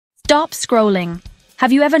Stop scrolling.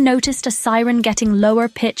 Have you ever noticed a siren getting lower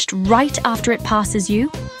pitched right after it passes you?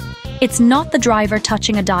 It's not the driver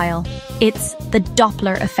touching a dial, it's the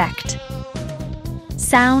Doppler effect.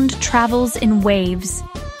 Sound travels in waves.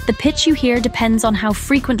 The pitch you hear depends on how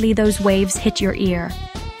frequently those waves hit your ear.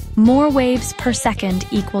 More waves per second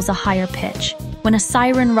equals a higher pitch. When a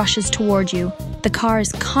siren rushes toward you, the car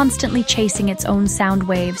is constantly chasing its own sound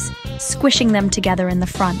waves, squishing them together in the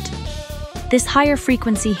front. This higher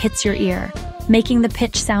frequency hits your ear, making the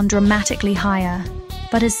pitch sound dramatically higher.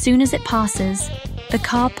 But as soon as it passes, the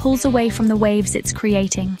car pulls away from the waves it's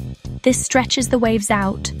creating. This stretches the waves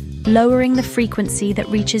out, lowering the frequency that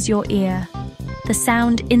reaches your ear. The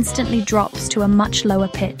sound instantly drops to a much lower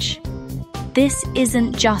pitch. This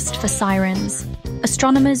isn't just for sirens.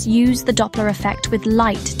 Astronomers use the Doppler effect with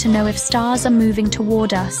light to know if stars are moving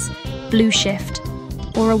toward us, blueshift,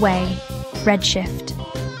 or away, redshift.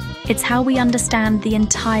 It's how we understand the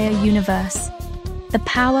entire universe. The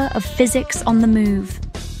power of physics on the move.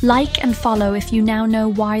 Like and follow if you now know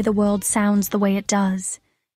why the world sounds the way it does.